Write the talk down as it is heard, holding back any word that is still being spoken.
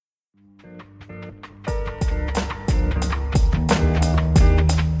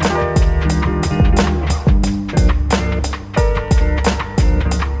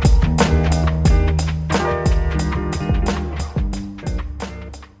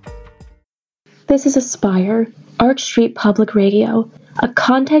This is Aspire, Arch Street Public Radio, a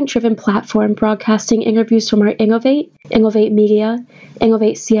content-driven platform broadcasting interviews from our Innovate, Innovate Media,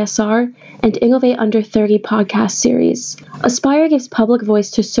 Innovate CSR, and Innovate Under 30 podcast series. Aspire gives public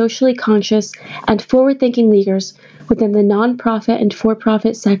voice to socially conscious and forward-thinking leaders within the nonprofit and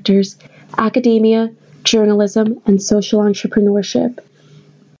for-profit sectors, academia, journalism, and social entrepreneurship.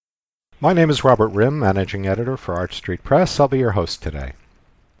 My name is Robert Rim, Managing Editor for Arch Street Press. I'll be your host today.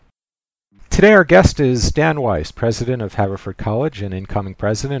 Today our guest is Dan Weiss, President of Haverford College and incoming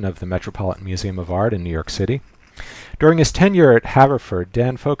President of the Metropolitan Museum of Art in New York City. During his tenure at Haverford,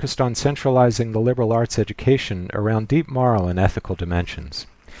 Dan focused on centralizing the liberal arts education around deep moral and ethical dimensions.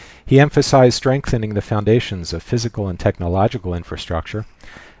 He emphasized strengthening the foundations of physical and technological infrastructure,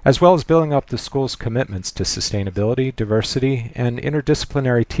 as well as building up the school's commitments to sustainability, diversity, and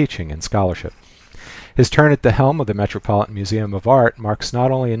interdisciplinary teaching and scholarship. His turn at the helm of the Metropolitan Museum of Art marks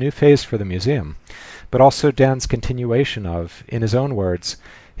not only a new phase for the museum, but also Dan's continuation of, in his own words,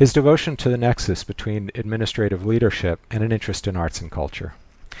 his devotion to the nexus between administrative leadership and an interest in arts and culture.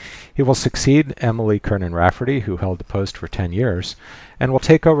 He will succeed Emily Kernan-Rafferty, who held the post for 10 years, and will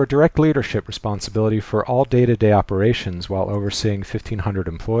take over direct leadership responsibility for all day-to-day operations while overseeing 1,500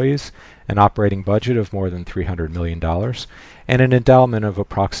 employees, an operating budget of more than $300 million, and an endowment of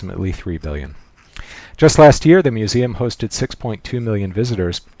approximately $3 billion. Just last year, the museum hosted 6.2 million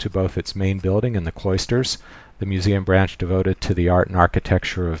visitors to both its main building and the cloisters, the museum branch devoted to the art and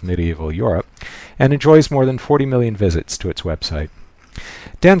architecture of medieval Europe, and enjoys more than 40 million visits to its website.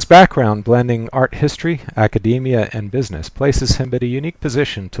 Dan's background, blending art history, academia, and business, places him in a unique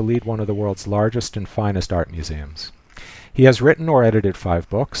position to lead one of the world's largest and finest art museums. He has written or edited 5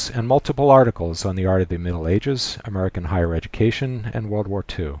 books and multiple articles on the art of the Middle Ages, American higher education, and World War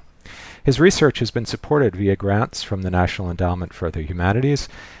II. His research has been supported via grants from the National Endowment for the Humanities,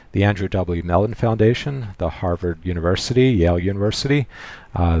 the Andrew W. Mellon Foundation, the Harvard University, Yale University,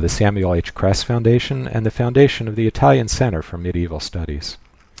 the Samuel H. Kress Foundation, and the Foundation of the Italian Center for Medieval Studies.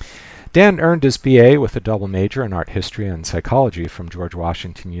 Dan earned his B.A. with a double major in art history and psychology from George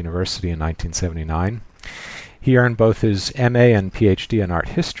Washington University in 1979. He earned both his M.A. and Ph.D. in art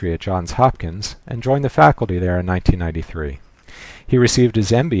history at Johns Hopkins and joined the faculty there in 1993. He received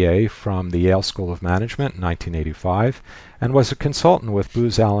his MBA from the Yale School of Management in 1985 and was a consultant with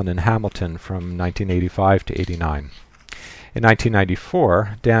Booz Allen and Hamilton from 1985 to 89. In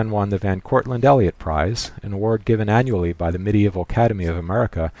 1994, Dan won the Van Cortlandt Elliott Prize, an award given annually by the Medieval Academy of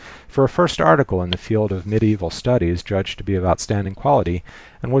America for a first article in the field of medieval studies judged to be of outstanding quality,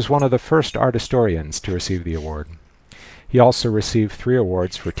 and was one of the first art historians to receive the award. He also received 3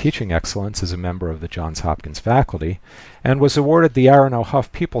 awards for teaching excellence as a member of the Johns Hopkins faculty, and was awarded the Aaron O.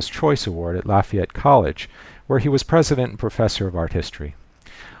 Huff People's Choice Award at Lafayette College, where he was president and professor of art history.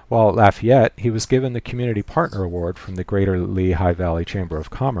 While at Lafayette, he was given the Community Partner Award from the Greater Lehigh Valley Chamber of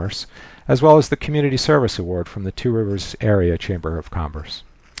Commerce, as well as the Community Service Award from the Two Rivers Area Chamber of Commerce.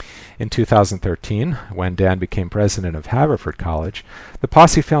 In 2013, when Dan became president of Haverford College, the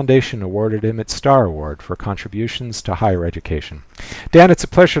Posse Foundation awarded him its Star Award for contributions to higher education. Dan, it's a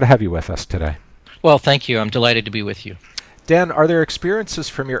pleasure to have you with us today. Well, thank you. I'm delighted to be with you. Dan, are there experiences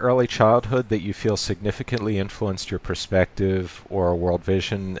from your early childhood that you feel significantly influenced your perspective or world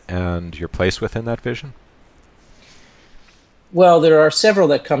vision and your place within that vision? Well, there are several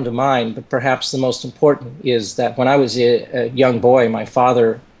that come to mind, but perhaps the most important is that when I was a young boy, my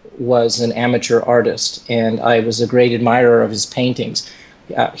father was an amateur artist, and I was a great admirer of his paintings.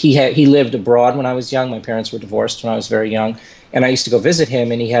 He lived abroad when I was young. My parents were divorced when I was very young, and I used to go visit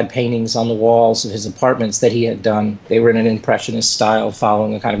him, and he had paintings on the walls of his apartments that he had done. They were in an impressionist style,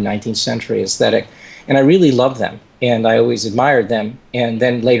 following a kind of 19th century aesthetic, and I really loved them, and I always admired them. And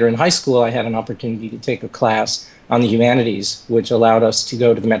then later in high school, I had an opportunity to take a class on the humanities, which allowed us to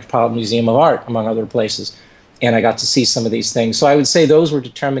go to the Metropolitan Museum of Art, among other places, and I got to see some of these things. So I would say those were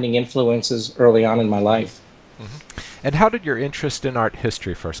determining influences early on in my life. Mm-hmm. And how did your interest in art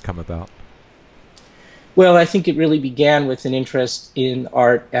history first come about? Well, I think it really began with an interest in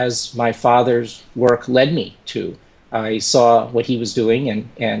art as my father's work led me to. I saw what he was doing,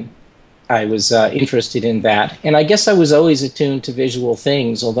 and I was interested in that. And I guess I was always attuned to visual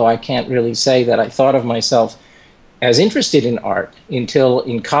things, although I can't really say that I thought of myself as interested in art until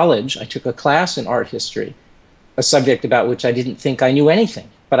in college I took a class in art history, a subject about which I didn't think I knew anything.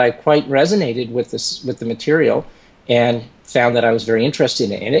 But I quite resonated with the material and found that I was very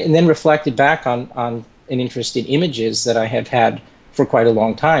interested in it, and then reflected back on an interest in images that I had had for quite a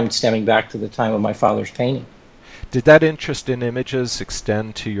long time, stemming back to the time of my father's painting. Did that interest in images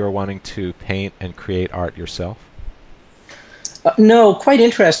extend to your wanting to paint and create art yourself? No, quite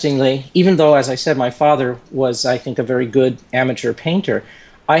interestingly, even though, as I said, my father was, I think, a very good amateur painter,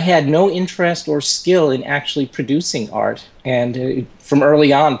 I had no interest or skill in actually producing art. And from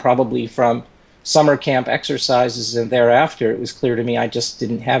early on, probably from summer camp exercises and thereafter, it was clear to me I just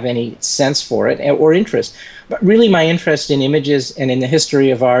didn't have any sense for it or interest. But really, my interest in images and in the history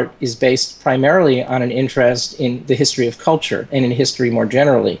of art is based primarily on an interest in the history of culture and in history more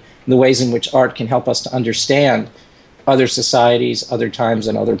generally, the ways in which art can help us to understand other societies, other times,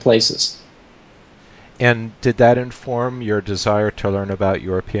 and other places. And did that inform your desire to learn about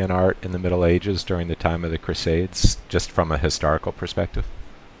European art in the Middle Ages during the time of the Crusades, just from a historical perspective?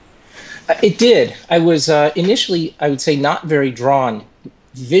 It did. I was initially, I would say, not very drawn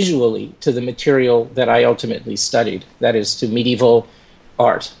visually to the material that I ultimately studied, that is, to medieval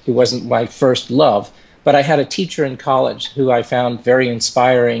art. It wasn't my first love, but I had a teacher in college who I found very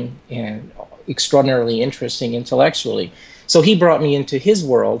inspiring and extraordinarily interesting intellectually. So he brought me into his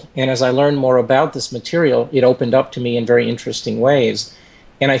world, and as I learned more about this material, it opened up to me in very interesting ways.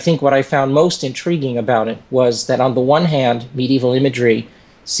 And I think what I found most intriguing about it was that on the one hand, medieval imagery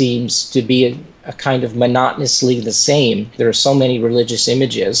seems to be a kind of monotonously the same. There are so many religious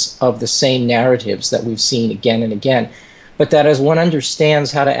images of the same narratives that we've seen again and again. But that as one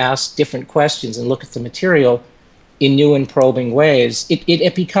understands how to ask different questions and look at the material in new and probing ways,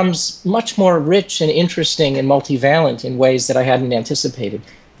 it becomes much more rich and interesting and multivalent in ways that I hadn't anticipated.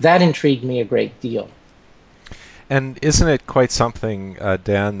 That intrigued me a great deal. And isn't it quite something,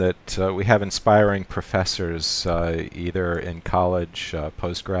 Dan, that we have inspiring professors, either in college,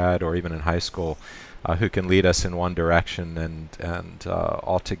 postgrad, or even in high school, who can lead us in one direction and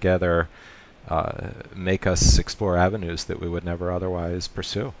altogether make us explore avenues that we would never otherwise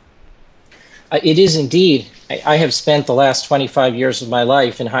pursue? It is indeed. I have spent the last 25 years of my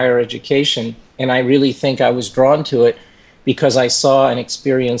life in higher education, and I really think I was drawn to it because I saw and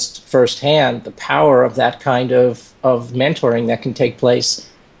experienced firsthand the power of that kind of mentoring that can take place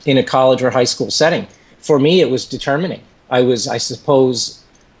in a college or high school setting. For me, it was determining. I was, I suppose,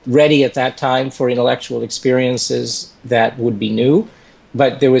 ready at that time for intellectual experiences that would be new,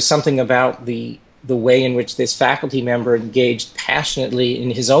 but there was something about the way in which this faculty member engaged passionately in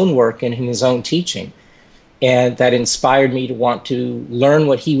his own work and in his own teaching, and that inspired me to want to learn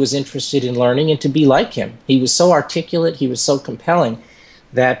what he was interested in learning and to be like him. He was so articulate, he was so compelling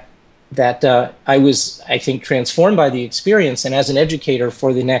that I was, I think, transformed by the experience. And as an educator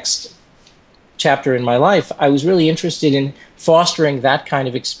for the next chapter in my life, I was really interested in fostering that kind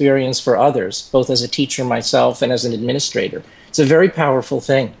of experience for others, both as a teacher myself and as an administrator. It's a very powerful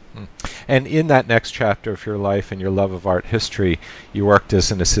thing. And in that next chapter of your life and your love of art history, you worked as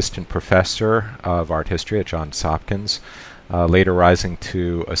an assistant professor of art history at Johns Hopkins, later rising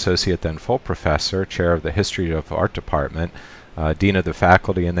to associate, then full professor, chair of the History of Art Department, dean of the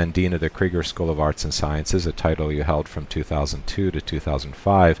faculty, and then dean of the Krieger School of Arts and Sciences, a title you held from 2002 to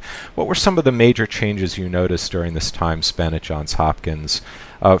 2005. What were some of the major changes you noticed during this time spent at Johns Hopkins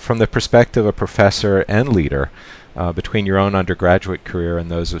from the perspective of professor and leader between your own undergraduate career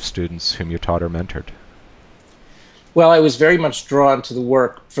and those of students whom you taught or mentored? Well, I was very much drawn to the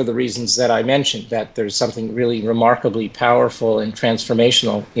work for the reasons that I mentioned, that there's something really remarkably powerful and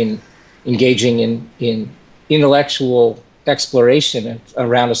transformational in engaging in intellectual exploration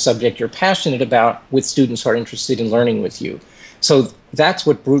around a subject you're passionate about with students who are interested in learning with you. So that's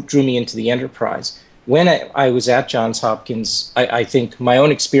what drew me into the enterprise. When I was at Johns Hopkins, I think my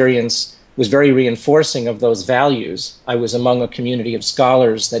own experience was very reinforcing of those values. I was among a community of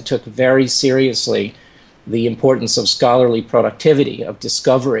scholars that took very seriously the importance of scholarly productivity, of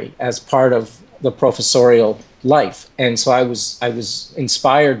discovery as part of the professorial life. And so I was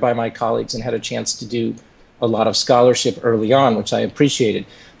inspired by my colleagues and had a chance to do a lot of scholarship early on, which I appreciated.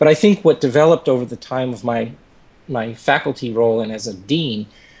 But I think what developed over the time of my faculty role and as a dean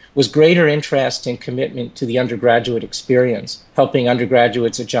was greater interest and commitment to the undergraduate experience, helping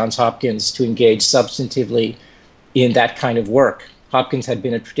undergraduates at Johns Hopkins to engage substantively in that kind of work. Hopkins had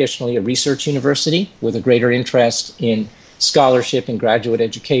been traditionally a research university with a greater interest in scholarship and graduate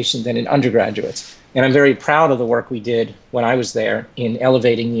education than in undergraduates. And I'm very proud of the work we did when I was there in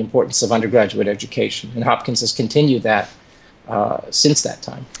elevating the importance of undergraduate education. And Hopkins has continued that since that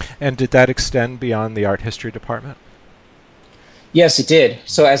time. And did that extend beyond the art history department? Yes, it did.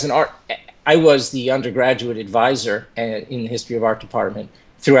 So I was the undergraduate advisor in the History of Art department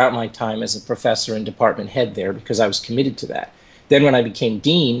throughout my time as a professor and department head there because I was committed to that. Then when I became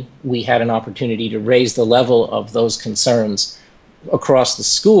dean, we had an opportunity to raise the level of those concerns across the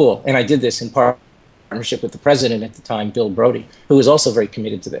school. And I did this in partnership with the president at the time, Bill Brody, who was also very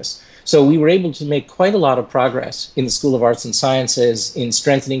committed to this. So we were able to make quite a lot of progress in the School of Arts and Sciences in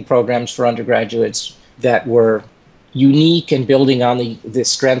strengthening programs for undergraduates that were unique and building on the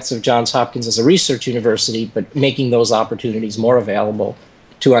strengths of Johns Hopkins as a research university, but making those opportunities more available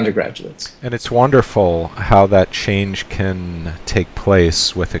to undergraduates. And it's wonderful how that change can take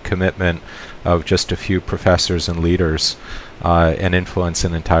place with a commitment of just a few professors and leaders and influence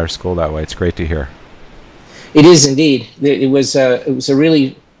an entire school that way. It's great to hear. It is indeed. It was a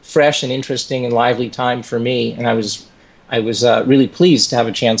really fresh and interesting and lively time for me, and I was really pleased to have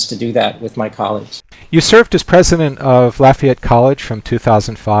a chance to do that with my colleagues. You served as president of Lafayette College from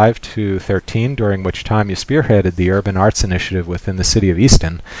 2005 to 13, during which time you spearheaded the Urban Arts Initiative within the city of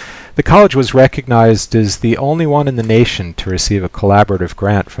Easton. The college was recognized as the only one in the nation to receive a collaborative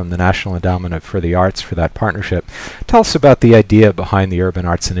grant from the National Endowment for the Arts for that partnership. Tell us about the idea behind the Urban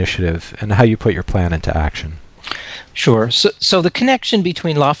Arts Initiative and how you put your plan into action. Sure. So the connection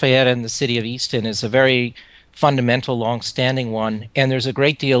between Lafayette and the city of Easton is a very fundamental, long-standing one, and there's a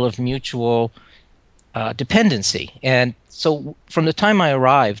great deal of mutual dependency. And so from the time I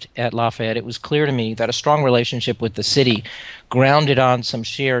arrived at Lafayette, it was clear to me that a strong relationship with the city, grounded on some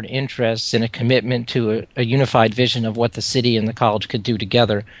shared interests and a commitment to a unified vision of what the city and the college could do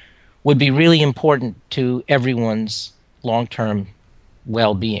together, would be really important to everyone's long-term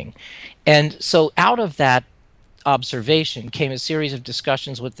well-being. And so out of that observation came a series of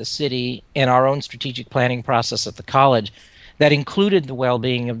discussions with the city and our own strategic planning process at the college that included the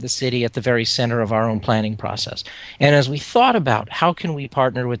well-being of the city at the very center of our own planning process. And as we thought about how can we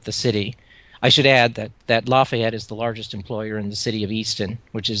partner with the city, I should add that Lafayette is the largest employer in the city of Easton,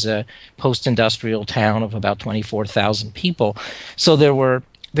 which is a post-industrial town of about 24,000 people. So there were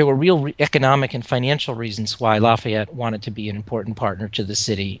real economic and financial reasons why Lafayette wanted to be an important partner to the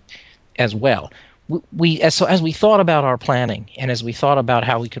city as well. So as we thought about our planning and as we thought about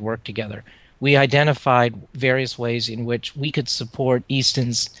how we could work together, we identified various ways in which we could support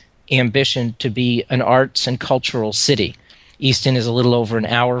Easton's ambition to be an arts and cultural city. Easton is a little over an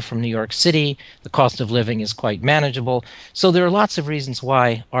hour from New York City. The cost of living is quite manageable. So there are lots of reasons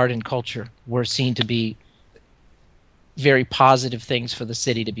why art and culture were seen to be very positive things for the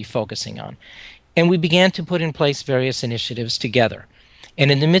city to be focusing on. And we began to put in place various initiatives together. And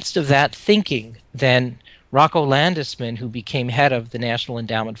in the midst of that thinking, then Rocco Landesman, who became head of the National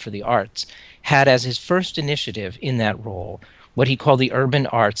Endowment for the Arts, had as his first initiative in that role what he called the Urban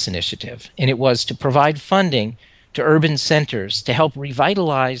Arts Initiative. And it was to provide funding to urban centers to help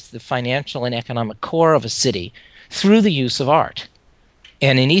revitalize the financial and economic core of a city through the use of art.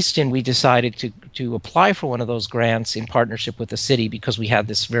 And in Easton, we decided to apply for one of those grants in partnership with the city because we had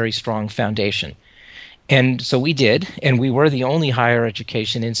this very strong foundation. And so we did, and we were the only higher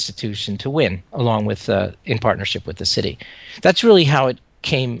education institution to win, along with in partnership with the city. That's really how it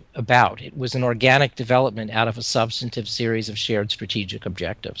came about. It was an organic development out of a substantive series of shared strategic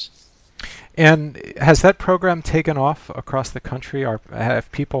objectives. And has that program taken off across the country?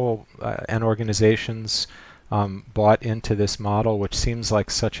 Have people and organizations bought into this model, which seems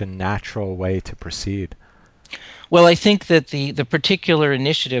like such a natural way to proceed? Well, I think that the particular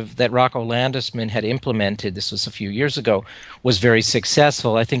initiative that Rocco Landesman had implemented, this was a few years ago, was very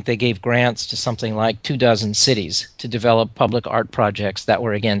successful. I think they gave grants to something like 24 cities to develop public art projects that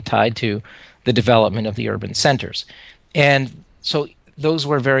were, again, tied to the development of the urban centers. And so those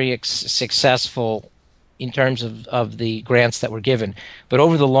were very successful in terms of the grants that were given. But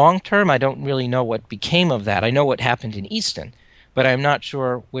over the long term, I don't really know what became of that. I know what happened in Easton, but I'm not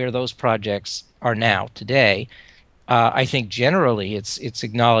sure where those projects are now today. I think generally it's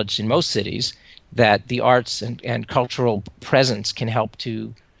acknowledged in most cities that the arts and cultural presence can help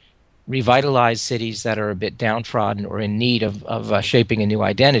to revitalize cities that are a bit downtrodden or in need of shaping a new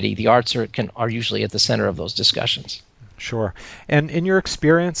identity. The arts are usually at the center of those discussions. Sure. And in your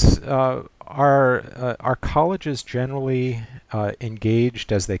experience, are colleges generally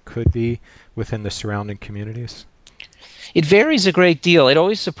engaged as they could be within the surrounding communities? It varies a great deal. It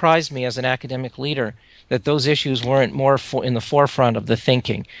always surprised me as an academic leader that those issues weren't more in the forefront of the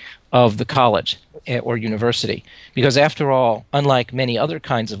thinking of the college or university. Because after all, unlike many other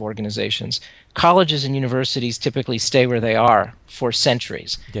kinds of organizations, colleges and universities typically stay where they are for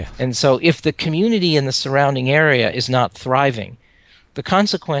centuries. Yeah. And so if the community in the surrounding area is not thriving, the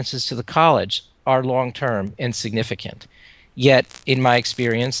consequences to the college are long-term and significant. Yet, in my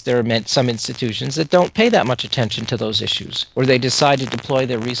experience, there are some institutions that don't pay that much attention to those issues, or they decide to deploy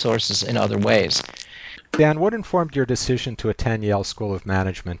their resources in other ways. Dan, what informed your decision to attend Yale School of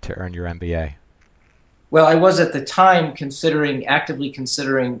Management to earn your MBA? Well, I was at the time actively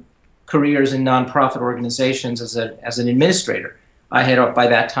considering careers in nonprofit organizations as an administrator. I had, by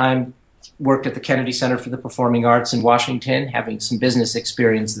that time, worked at the Kennedy Center for the Performing Arts in Washington, having some business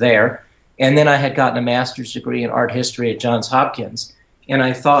experience there. And then I had gotten a master's degree in art history at Johns Hopkins. And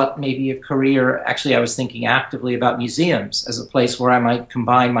I thought maybe a career, actually I was thinking actively about museums as a place where I might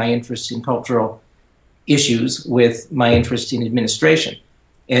combine my interest in cultural issues with my interest in administration.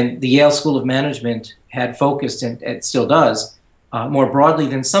 And the Yale School of Management had focused, and it still does, more broadly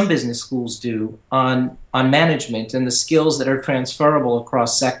than some business schools do, on management and the skills that are transferable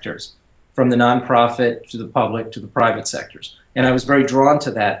across sectors, from the nonprofit to the public to the private sectors. And I was very drawn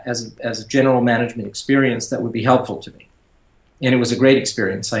to that as a general management experience that would be helpful to me. And it was a great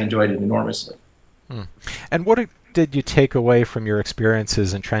experience. I enjoyed it enormously. And what did you take away from your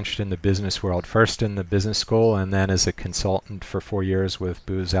experiences entrenched in the business world, first in the business school and then as a consultant for 4 years with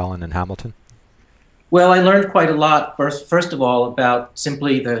Booz Allen and Hamilton? Well, I learned quite a lot, first of all, about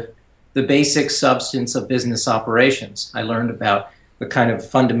simply the basic substance of business operations. I learned about the kind of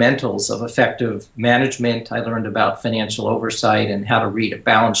fundamentals of effective management. I learned about financial oversight and how to read a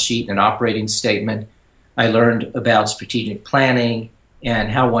balance sheet and an operating statement. I learned about strategic planning and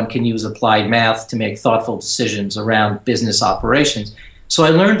how one can use applied math to make thoughtful decisions around business operations. So I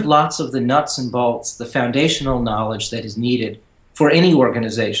learned lots of the nuts and bolts, the foundational knowledge that is needed for any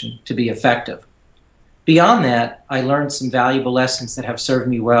organization to be effective. Beyond that, I learned some valuable lessons that have served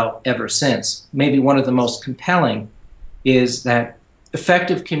me well ever since. Maybe one of the most compelling is that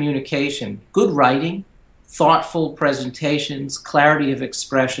effective communication, good writing, thoughtful presentations, clarity of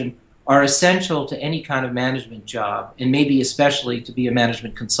expression are essential to any kind of management job, and maybe especially to be a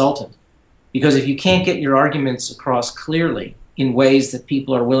management consultant. Because if you can't get your arguments across clearly in ways that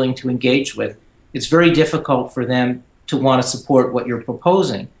people are willing to engage with, it's very difficult for them to want to support what you're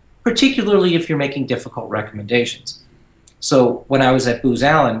proposing, particularly if you're making difficult recommendations. So when I was at Booz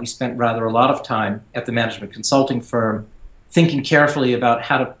Allen, we spent rather a lot of time at the management consulting firm thinking carefully about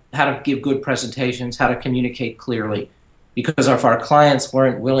how to give good presentations, how to communicate clearly. Because if our clients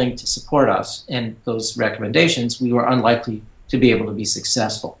weren't willing to support us and those recommendations, we were unlikely to be able to be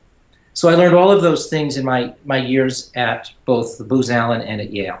successful. So I learned all of those things in my years at both the Booz Allen and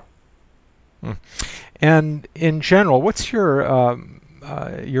at Yale. And in general, what's your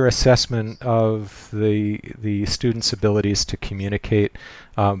assessment of the students' abilities to communicate,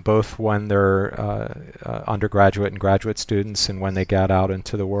 both when they're undergraduate and graduate students and when they get out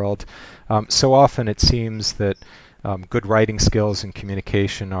into the world? So often it seems that good writing skills and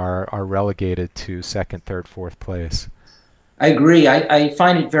communication are relegated to second, third, fourth place. I agree. I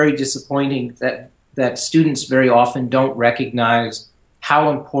find it very disappointing that students very often don't recognize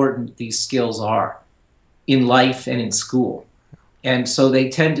how important these skills are in life and in school. And so they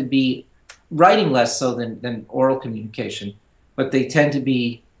tend to be writing less so than oral communication, but they tend to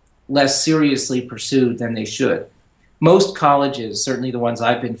be less seriously pursued than they should. Most colleges, certainly the ones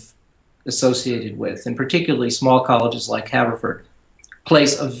I've been associated with, and particularly small colleges like Haverford,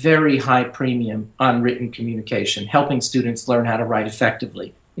 place a very high premium on written communication, helping students learn how to write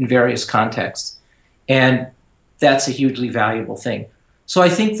effectively in various contexts. And that's a hugely valuable thing. So I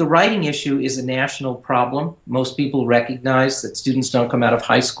think the writing issue is a national problem. Most people recognize that students don't come out of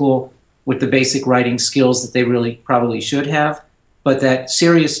high school with the basic writing skills that they really probably should have, but that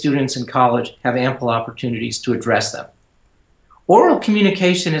serious students in college have ample opportunities to address them. Oral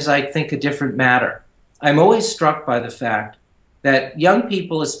communication is, I think, a different matter. I'm always struck by the fact that young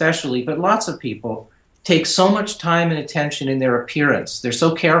people especially, but lots of people, take so much time and attention in their appearance. They're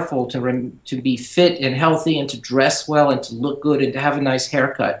so careful to be fit and healthy and to dress well and to look good and to have a nice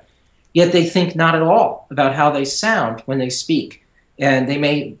haircut. Yet they think not at all about how they sound when they speak. And they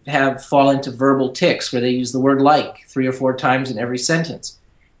may fall into verbal tics where they use the word like 3 or 4 times in every sentence.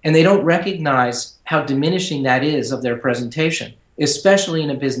 And they don't recognize how diminishing that is of their presentation, especially in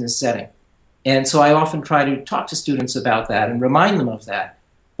a business setting. And so I often try to talk to students about that and remind them of that.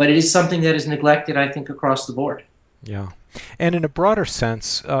 But it is something that is neglected, I think, across the board. Yeah. And in a broader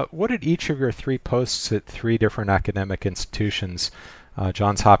sense, what did each of your 3 posts at 3 different academic institutions,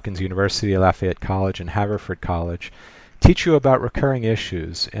 Johns Hopkins University, Lafayette College, and Haverford College, teach you about recurring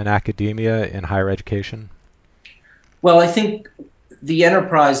issues in academia and higher education? Well, I think the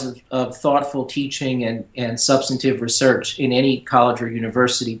enterprise of thoughtful teaching and substantive research in any college or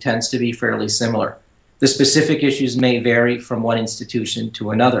university tends to be fairly similar. The specific issues may vary from one institution to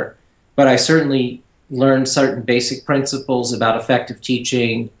another, but I certainly learned certain basic principles about effective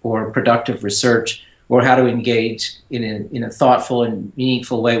teaching or productive research, or how to engage in a thoughtful and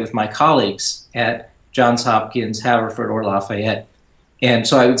meaningful way with my colleagues at Johns Hopkins, Haverford, or Lafayette. And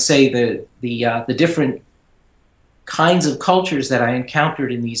so I would say the different kinds of cultures that I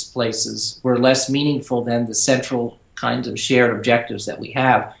encountered in these places were less meaningful than the central kinds of shared objectives that we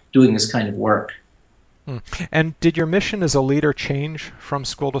have doing this kind of work. And did your mission as a leader change from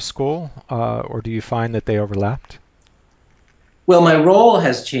school to school, or do you find that they overlapped? Well, my role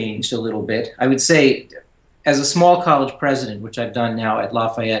has changed a little bit. I would say as a small college president, which I've done now at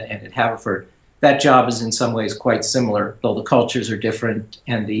Lafayette and at Haverford, that job is in some ways quite similar, though the cultures are different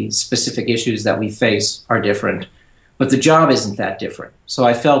and the specific issues that we face are different. But the job isn't that different. So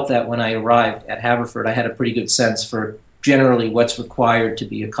I felt that when I arrived at Haverford, I had a pretty good sense for generally what's required to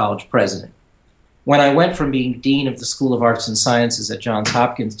be a college president. When I went from being dean of the School of Arts and Sciences at Johns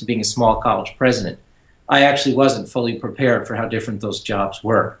Hopkins to being a small college president, I actually wasn't fully prepared for how different those jobs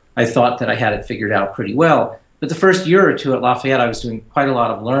were. I thought that I had it figured out pretty well, but the first year or two at Lafayette, I was doing quite a lot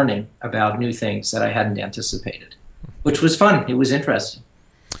of learning about new things that I hadn't anticipated, which was fun. It was interesting.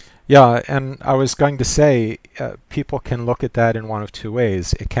 Yeah, and I was going to say, people can look at that in one of two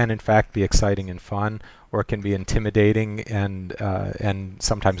ways. It can, in fact, be exciting and fun, or it can be intimidating and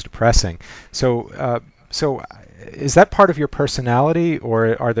sometimes depressing. So is that part of your personality,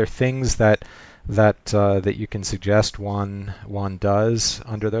 or are there things that you can suggest one does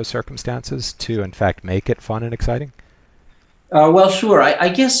under those circumstances to, in fact, make it fun and exciting? Well, sure. I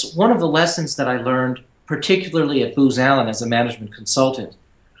guess one of the lessons that I learned, particularly at Booz Allen as a management consultant,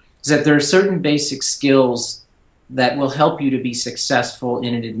 is that there are certain basic skills that will help you to be successful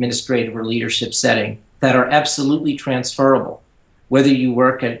in an administrative or leadership setting that are absolutely transferable, whether you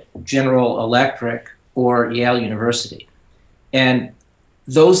work at General Electric or Yale University. And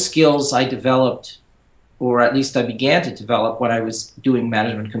those skills I developed, or at least I began to develop when I was doing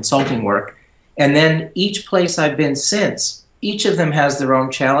management consulting work. And then each place I've been since, each of them has their own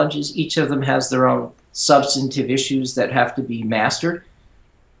challenges, each of them has their own substantive issues that have to be mastered.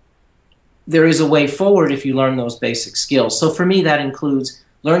 There is a way forward if you learn those basic skills. So for me, that includes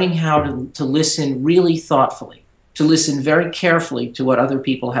learning how to listen really thoughtfully, to listen very carefully to what other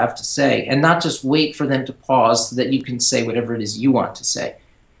people have to say, and not just wait for them to pause so that you can say whatever it is you want to say.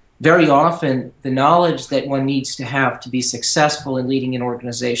 Very often, the knowledge that one needs to have to be successful in leading an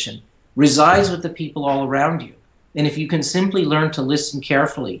organization resides with the people all around you. And if you can simply learn to listen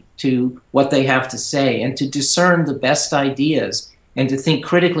carefully to what they have to say and to discern the best ideas and to think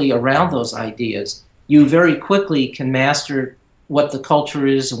critically around those ideas, you very quickly can master what the culture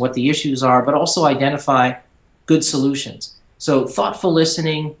is and what the issues are, but also identify good solutions. So thoughtful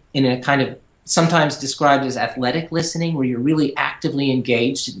listening, in a kind of sometimes described as athletic listening, where you're really actively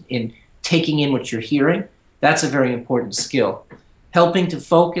engaged in taking in what you're hearing, that's a very important skill. Helping to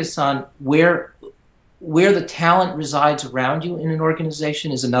focus on where the talent resides around you in an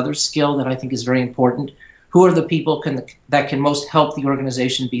organization is another skill that I think is very important. Who are the people that can most help the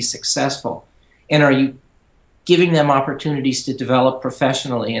organization be successful? And are you giving them opportunities to develop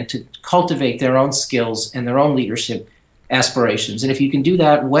professionally and to cultivate their own skills and their own leadership aspirations? And if you can do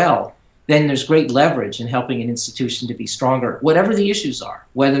that well, then there's great leverage in helping an institution to be stronger, whatever the issues are,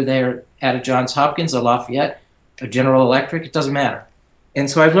 whether they're at a Johns Hopkins, a Lafayette, a General Electric, it doesn't matter. And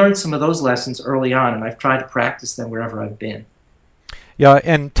so I've learned some of those lessons early on, and I've tried to practice them wherever I've been. Yeah,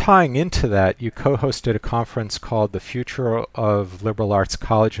 and tying into that, you co-hosted a conference called The Future of Liberal Arts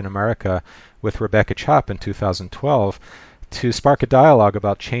College in America with Rebecca Chopp in 2012 to spark a dialogue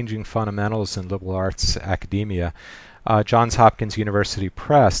about changing fundamentals in liberal arts academia. Johns Hopkins University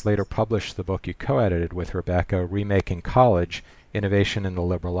Press later published the book you co-edited with Rebecca, Remaking College, Innovation in the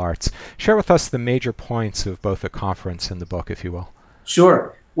Liberal Arts. Share with us the major points of both the conference and the book, if you will.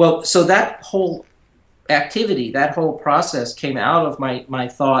 Sure. Well, so that whole activity, that whole process came out of my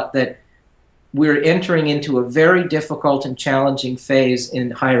thought that we're entering into a very difficult and challenging phase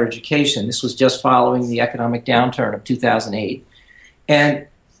in higher education. This was just following the economic downturn of 2008. And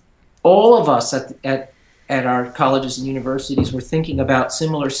all of us at our colleges and universities were thinking about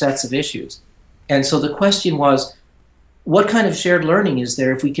similar sets of issues. And so the question was, what kind of shared learning is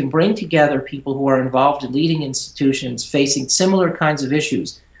there if we can bring together people who are involved in leading institutions facing similar kinds of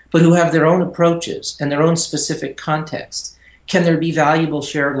issues, but who have their own approaches and their own specific contexts? Can there be valuable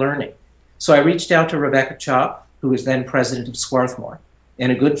shared learning? So I reached out to Rebecca Chopp, who was then president of Swarthmore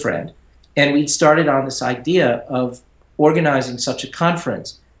and a good friend, and we started on this idea of organizing such a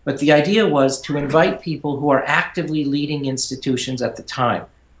conference. But the idea was to invite people who are actively leading institutions at the time.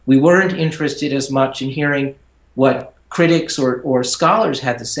 We weren't interested as much in hearing what critics or scholars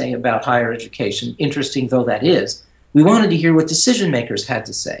had to say about higher education, interesting though that is. We wanted to hear what decision makers had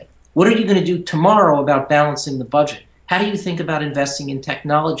to say. What are you going to do tomorrow about balancing the budget? How do you think about investing in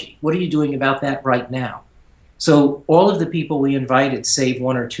technology? What are you doing about that right now? So all of the people we invited, save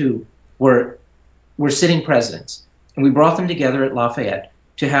one or two, were sitting presidents. And we brought them together at Lafayette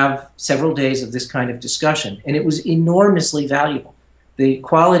to have several days of this kind of discussion, and it was enormously valuable. The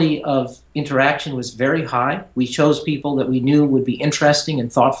quality of interaction was very high. We chose people that we knew would be interesting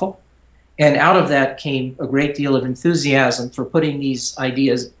and thoughtful, and out of that came a great deal of enthusiasm for putting these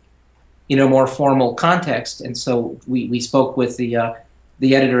ideas in a more formal context. And so we spoke with the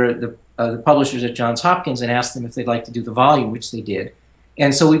editor, the publishers at Johns Hopkins, and asked them if they'd like to do the volume, which they did.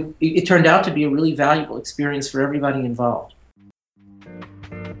 And so it turned out to be a really valuable experience for everybody involved.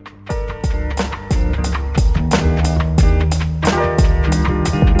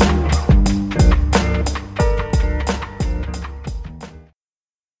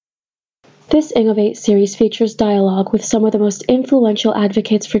 This Innovate series features dialogue with some of the most influential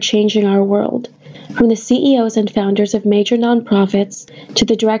advocates for changing our world, from the CEOs and founders of major nonprofits to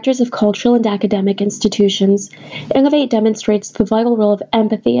the directors of cultural and academic institutions. Innovate demonstrates the vital role of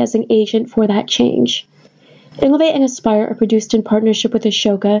empathy as an agent for that change. Innovate and Aspire are produced in partnership with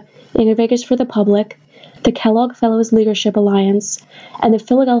Ashoka, Innovators for the Public, the Kellogg Fellows Leadership Alliance, and the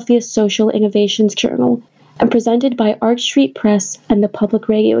Philadelphia Social Innovations Journal, and presented by Arch Street Press and the Public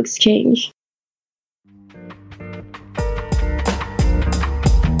Radio Exchange.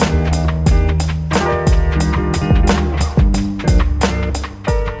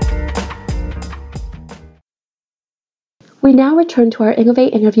 We now return to our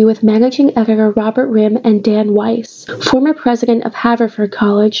Innovate interview with managing editor Robert Rim and Dan Weiss, former president of Haverford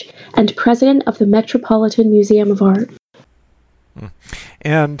College and president of the Metropolitan Museum of Art.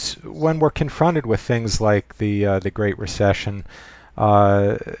 And when we're confronted with things like the Great Recession,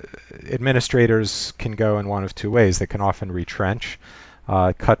 administrators can go in one of two ways. They can often retrench,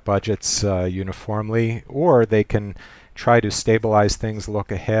 cut budgets uniformly, or they can try to stabilize things,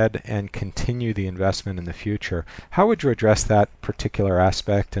 look ahead, and continue the investment in the future. How would you address that particular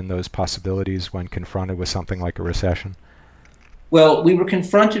aspect and those possibilities when confronted with something like a recession? Well, we were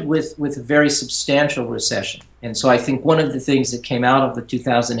confronted with a very substantial recession. And so I think one of the things that came out of the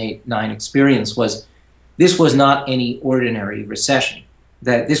 2008-9 experience was this was not any ordinary recession,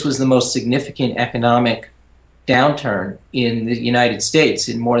 that this was the most significant economic downturn in the United States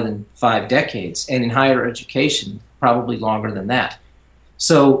in more than 5 decades, and in higher education, probably longer than that.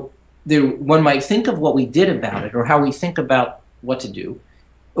 So one might think of what we did about it, or how we think about what to do,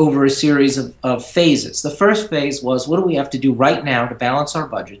 over a series of phases. The first phase was, what do we have to do right now to balance our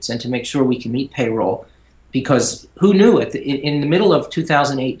budgets and to make sure we can meet payroll? Because who knew it? In the middle of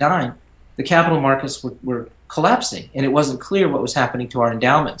 2008-9, the capital markets were collapsing, and it wasn't clear what was happening to our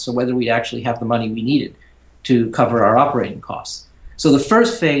endowments, or whether we'd actually have the money we needed to cover our operating costs. So the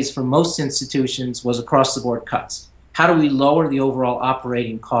first phase for most institutions was across-the-board cuts. How do we lower the overall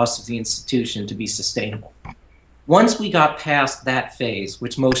operating costs of the institution to be sustainable? Once we got past that phase,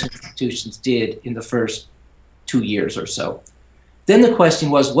 which most institutions did in the first 2 years or so, then the question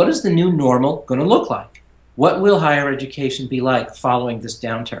was, what is the new normal going to look like? What will higher education be like following this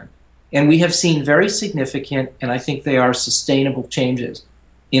downturn? And we have seen very significant, and I think they are sustainable, changes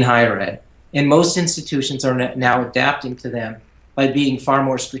in higher ed. And most institutions are now adapting to them by being far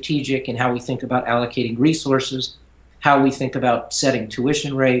more strategic in how we think about allocating resources, how we think about setting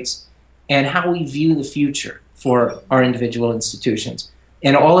tuition rates, and how we view the future for our individual institutions.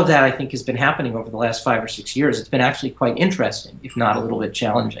 And all of that, I think, has been happening over the last 5 or 6 years. It's been actually quite interesting, if not a little bit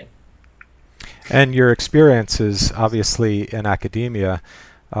challenging. And your experiences, obviously, in academia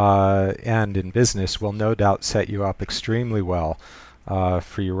and in business will no doubt set you up extremely well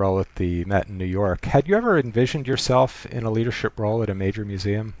for your role at the Met in New York. Had you ever envisioned yourself in a leadership role at a major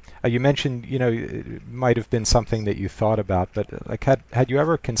museum? You mentioned, it might have been something that you thought about, but had you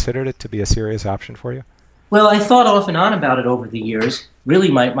ever considered it to be a serious option for you? Well, I thought off and on about it over the years.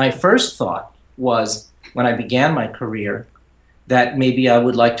 Really, my first thought was, when I began my career, that maybe I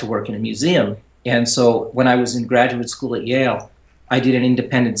would like to work in a museum. And so when I was in graduate school at Yale, I did an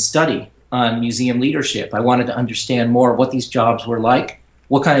independent study on museum leadership. I wanted to understand more what these jobs were like,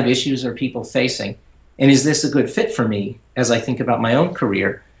 what kind of issues are people facing, and is this a good fit for me as I think about my own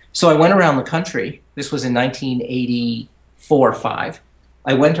career? So I went around the country. This was in 1984-5.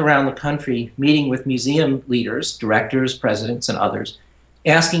 I went around the country meeting with museum leaders, directors, presidents, and others,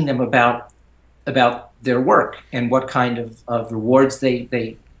 asking them about their work and what kind of rewards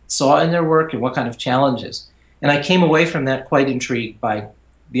they saw in their work and what kind of challenges. And I came away from that quite intrigued by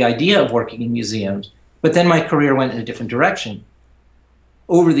the idea of working in museums, but then my career went in a different direction.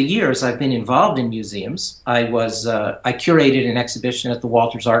 Over the years, I've been involved in museums. I curated an exhibition at the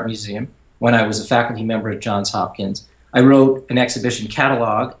Walters Art Museum when I was a faculty member at Johns Hopkins. I wrote an exhibition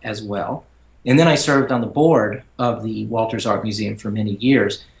catalog as well. And then I served on the board of the Walters Art Museum for many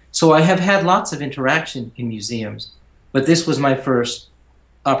years. So I have had lots of interaction in museums, but this was my first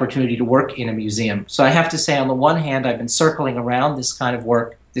opportunity to work in a museum. So I have to say, on the one hand, I've been circling around this kind of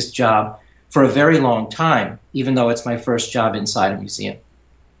work, this job, for a very long time, even though it's my first job inside a museum.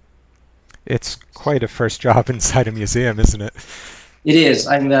 It's quite a first job inside a museum, isn't it? It is.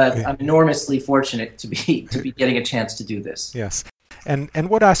 I'm enormously fortunate to be getting a chance to do this. Yes. And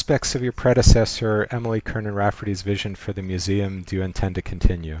what aspects of your predecessor, Emily Kernan Rafferty's vision for the museum do you intend to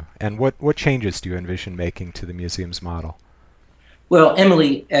continue? And what changes do you envision making to the museum's model? Well,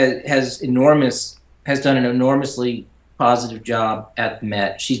 Emily has done an enormously positive job at the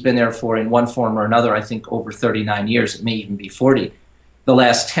Met. She's been there for, in one form or another, I think over 39 years. It may even be 40, the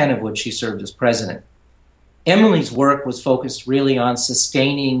last 10 of which she served as president. Emily's work was focused really on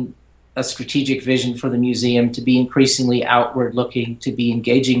sustaining a strategic vision for the museum, to be increasingly outward looking, to be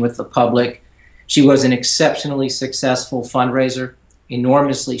engaging with the public. She was an exceptionally successful fundraiser,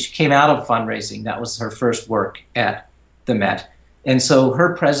 she came out of fundraising. That was her first work at the Met. And so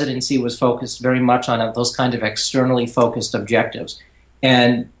her presidency was focused very much on those kind of externally focused objectives.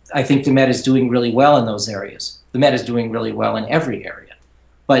 And I think the Met is doing really well in those areas. The Met is doing really well in every area.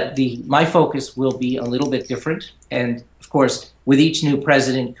 But my focus will be a little bit different. And of course, with each new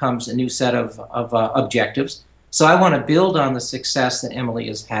president comes a new set of objectives. So I want to build on the success that Emily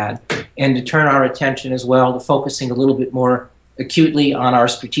has had and to turn our attention as well to focusing a little bit more acutely on our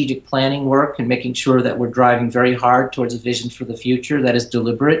strategic planning work and making sure that we're driving very hard towards a vision for the future that is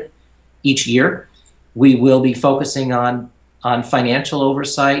deliberate each year. We will be focusing on financial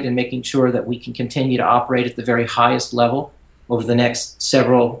oversight and making sure that we can continue to operate at the very highest level over the next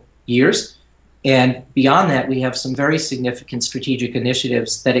several years. And beyond that, we have some very significant strategic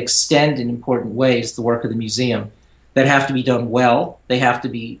initiatives that extend in important ways the work of the museum that have to be done well. They have to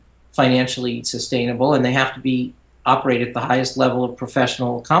be financially sustainable, and they have to be operate at the highest level of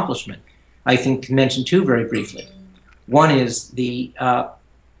professional accomplishment. I think to mention two very briefly. One is there's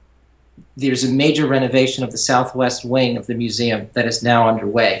a major renovation of the southwest wing of the museum that is now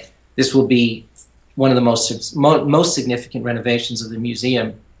underway. This will be one of the most significant renovations of the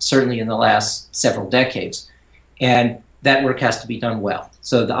museum, certainly in the last several decades. And that work has to be done well.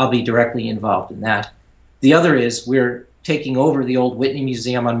 So I'll be directly involved in that. The other is we're taking over the old Whitney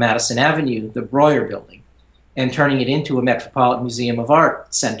Museum on Madison Avenue, the Breuer building, and turning it into a Metropolitan Museum of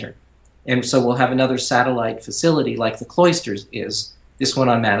Art center. And so we'll have another satellite facility like the Cloisters is, this one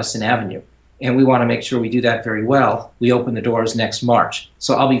on Madison Avenue. And we want to make sure we do that very well. We open the doors next March.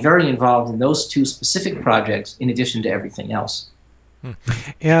 So I'll be very involved in those two specific projects in addition to everything else.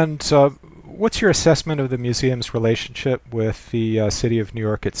 And what's your assessment of the museum's relationship with the City of New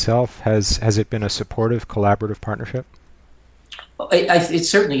York itself? Has it been a supportive, collaborative partnership? It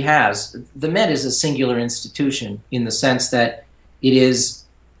certainly has. The Met is a singular institution in the sense that it is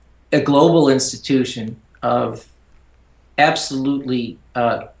a global institution of absolutely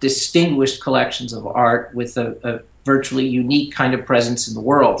distinguished collections of art with a virtually unique kind of presence in the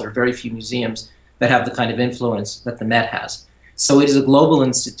world. There are very few museums that have the kind of influence that the Met has. So it is a global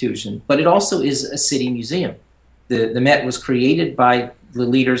institution, but it also is a city museum. The Met was created by the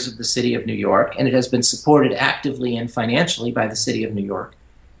leaders of the City of New York, and it has been supported actively and financially by the City of New York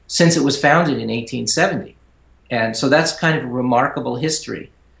since it was founded in 1870. And so that's kind of a remarkable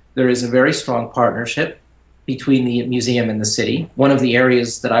history. There is a very strong partnership between the museum and the city. One of the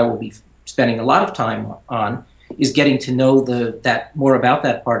areas that I will be spending a lot of time on is getting to know more about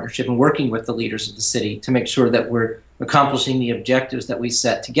that partnership and working with the leaders of the city to make sure that we're accomplishing the objectives that we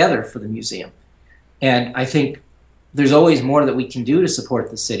set together for the museum. And I think there's always more that we can do to support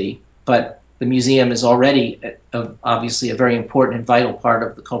the city, but the museum is already obviously a very important and vital part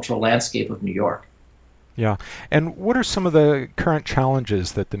of the cultural landscape of New York. Yeah. And what are some of the current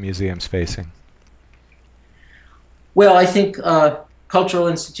challenges that the museum's facing? Well, I think cultural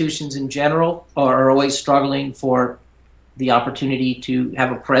institutions in general are always struggling for the opportunity to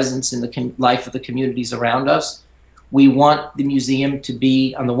have a presence in the life of the communities around us. We want the museum to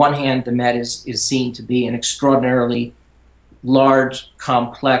be, on the one hand, the Met is seen to be an extraordinarily large,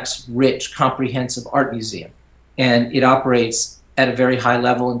 complex, rich, comprehensive art museum. And it operates at a very high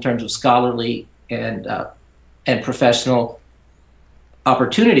level in terms of scholarly and professional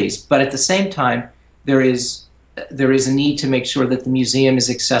opportunities. But at the same time, there is a need to make sure that the museum is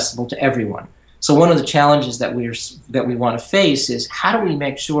accessible to everyone. So one of the challenges that we want to face is how do we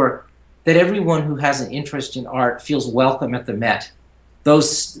make sure that everyone who has an interest in art feels welcome at the Met.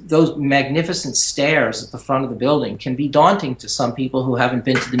 Those magnificent stairs at the front of the building can be daunting to some people who haven't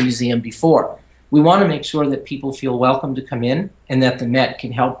been to the museum before. We want to make sure that people feel welcome to come in and that the Met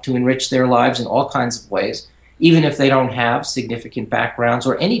can help to enrich their lives in all kinds of ways, even if they don't have significant backgrounds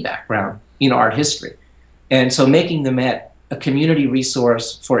or any background in art history. And so making the Met a community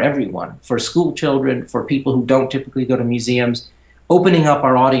resource for everyone, for school children, for people who don't typically go to museums. Opening up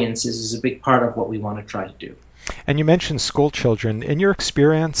our audiences is a big part of what we want to try to do. And you mentioned school children. In your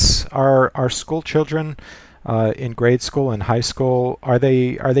experience, are school children in grade school and high school, are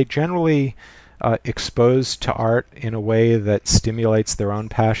they generally exposed to art in a way that stimulates their own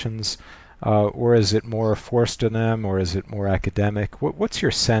passions, or is it more forced on them, or is it more academic? What's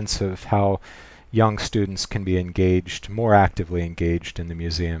your sense of how young students can be engaged, more actively engaged in the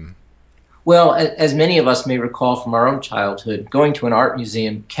museum? Well, as many of us may recall from our own childhood, going to an art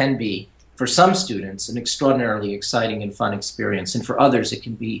museum can be, for some students, an extraordinarily exciting and fun experience, and for others it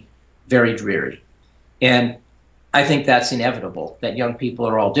can be very dreary. And I think that's inevitable, that young people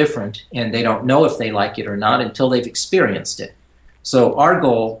are all different, and they don't know if they like it or not until they've experienced it. So our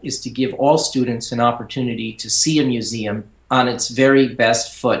goal is to give all students an opportunity to see a museum on its very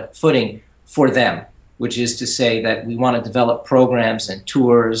best footing for them, which is to say that we want to develop programs and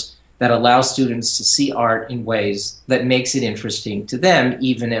tours that allow students to see art in ways that makes it interesting to them,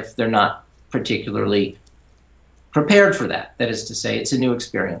 even if they're not particularly prepared for that. That is to say, it's a new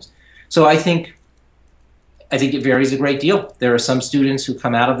experience. So I think it varies a great deal. There are some students who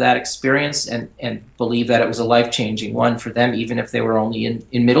come out of that experience and believe that it was a life-changing one for them, even if they were only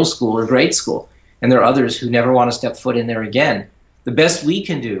in middle school or grade school. And there are others who never want to step foot in there again. The best we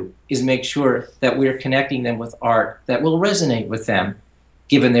can do is make sure that we're connecting them with art that will resonate with them,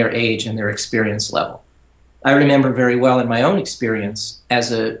 given their age and their experience level. I remember very well in my own experience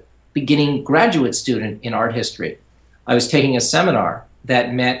as a beginning graduate student in art history, I was taking a seminar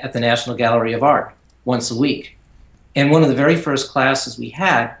that met at the National Gallery of Art once a week. And one of the very first classes we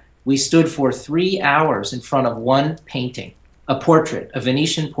had, we stood for 3 hours in front of one painting, a portrait, a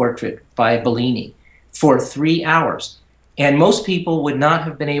Venetian portrait by Bellini, for 3 hours. And most people would not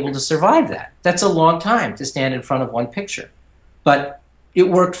have been able to survive that. That's a long time to stand in front of one picture. But it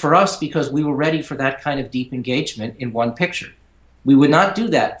worked for us because we were ready for that kind of deep engagement in one picture. We would not do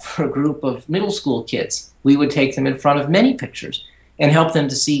that for a group of middle school kids. We would take them in front of many pictures and help them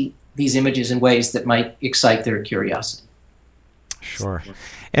to see these images in ways that might excite their curiosity. Sure.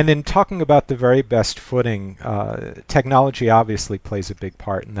 And in talking about the very best footing, technology obviously plays a big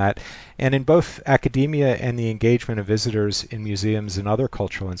part in that. And in both academia and the engagement of visitors in museums and other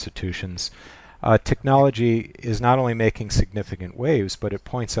cultural institutions, technology is not only making significant waves, but it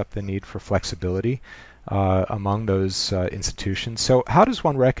points up the need for flexibility among those institutions. So how does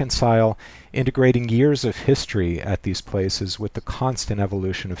one reconcile integrating years of history at these places with the constant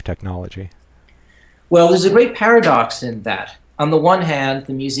evolution of technology? Well, there's a great paradox in that. On the one hand,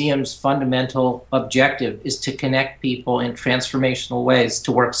 the museum's fundamental objective is to connect people in transformational ways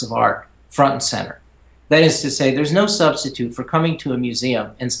to works of art, front and center. That is to say, there's no substitute for coming to a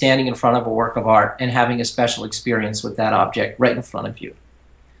museum and standing in front of a work of art and having a special experience with that object right in front of you.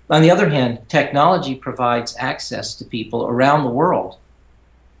 On the other hand, technology provides access to people around the world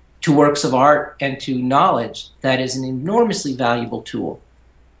to works of art and to knowledge that is an enormously valuable tool.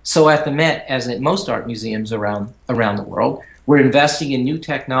 So at the Met, as at most art museums around the world, we're investing in new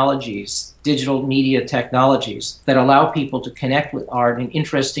technologies, digital media technologies, that allow people to connect with art in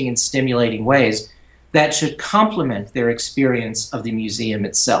interesting and stimulating ways that should complement their experience of the museum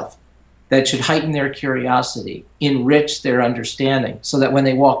itself, that should heighten their curiosity, enrich their understanding, so that when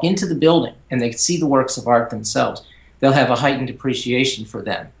they walk into the building and they see the works of art themselves, they'll have a heightened appreciation for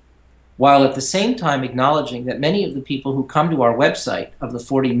them, while at the same time acknowledging that many of the people who come to our website, of the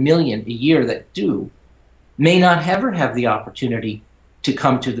 40 million a year that do, may not ever have the opportunity to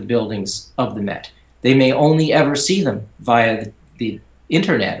come to the buildings of the Met. They may only ever see them via the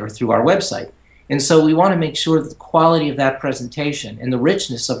internet or through our website. And so we want to make sure that the quality of that presentation and the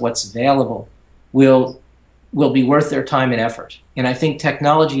richness of what's available will be worth their time and effort. And I think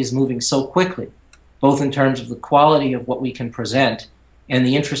technology is moving so quickly, both in terms of the quality of what we can present and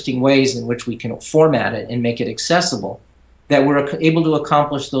the interesting ways in which we can format it and make it accessible, that we're able to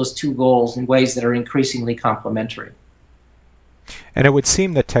accomplish those two goals in ways that are increasingly complementary. And it would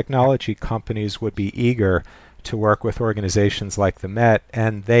seem that technology companies would be eager to work with organizations like the Met,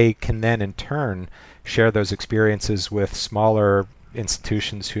 and they can then in turn share those experiences with smaller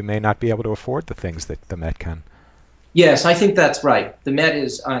institutions who may not be able to afford the things that the Met can. Yes, I think that's right. The Met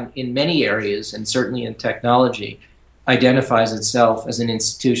is, in many areas, and certainly in technology, identifies itself as an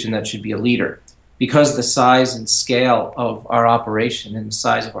institution that should be a leader. Because the size and scale of our operation and the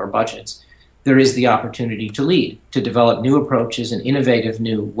size of our budgets, there is the opportunity to lead, to develop new approaches and innovative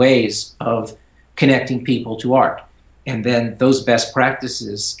new ways of connecting people to art. And then those best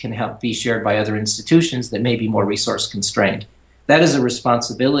practices can help be shared by other institutions that may be more resource constrained. That is a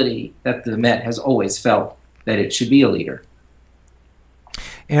responsibility that the Met has always felt, that it should be a leader.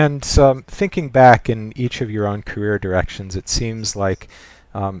 And thinking back in each of your own career directions, it seems like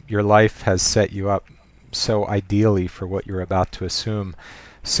your life has set you up so ideally for what you're about to assume.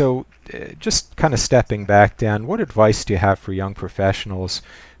 So just kind of stepping back, Dan, what advice do you have for young professionals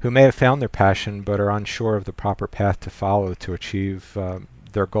who may have found their passion but are unsure of the proper path to follow to achieve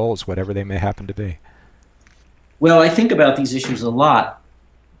their goals, whatever they may happen to be? Well, I think about these issues a lot,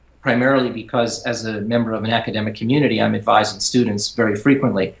 primarily because as a member of an academic community, I'm advising students very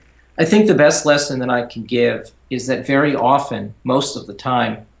frequently. I think the best lesson that I can give is that very often, most of the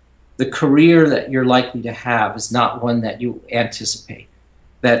time, the career that you're likely to have is not one that you anticipate,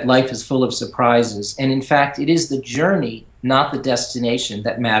 that life is full of surprises. And in fact, it is the journey, not the destination,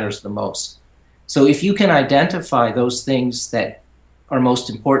 that matters the most. So if you can identify those things that are most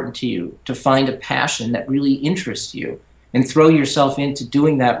important to you, to find a passion that really interests you, and throw yourself into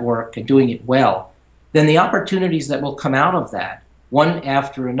doing that work and doing it well, then the opportunities that will come out of that, one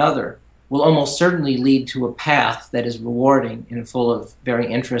after another, will almost certainly lead to a path that is rewarding and full of very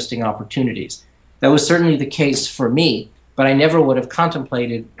interesting opportunities. That was certainly the case for me, but I never would have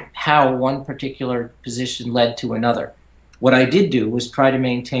contemplated how one particular position led to another. What I did do was try to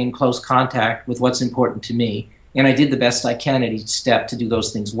maintain close contact with what's important to me, and I did the best I can at each step to do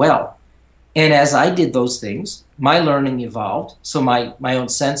those things well. And as I did those things, my learning evolved, so my own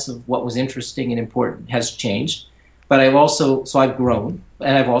sense of what was interesting and important has changed. But I've grown,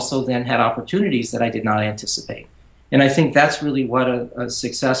 and I've also then had opportunities that I did not anticipate. And I think that's really what a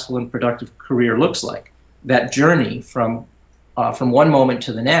successful and productive career looks like. That journey from one moment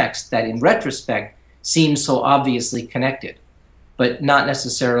to the next that in retrospect seems so obviously connected, but not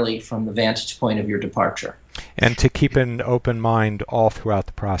necessarily from the vantage point of your departure. And to keep an open mind all throughout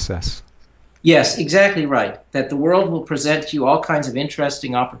the process. Yes, exactly right. That the world will present to you all kinds of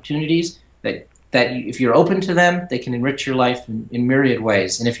interesting opportunities that if you're open to them, they can enrich your life in myriad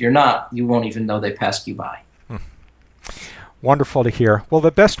ways. And if you're not, you won't even know they passed you by. Wonderful to hear. Well,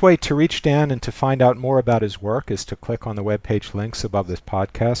 the best way to reach Dan and to find out more about his work is to click on the webpage links above this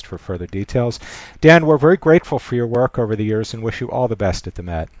podcast for further details. Dan, we're very grateful for your work over the years and wish you all the best at the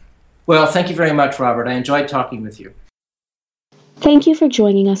Met. Well, thank you very much, Robert. I enjoyed talking with you. Thank you for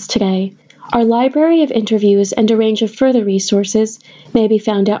joining us today. Our library of interviews and a range of further resources may be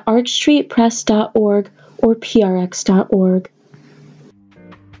found at archstreetpress.org or prx.org.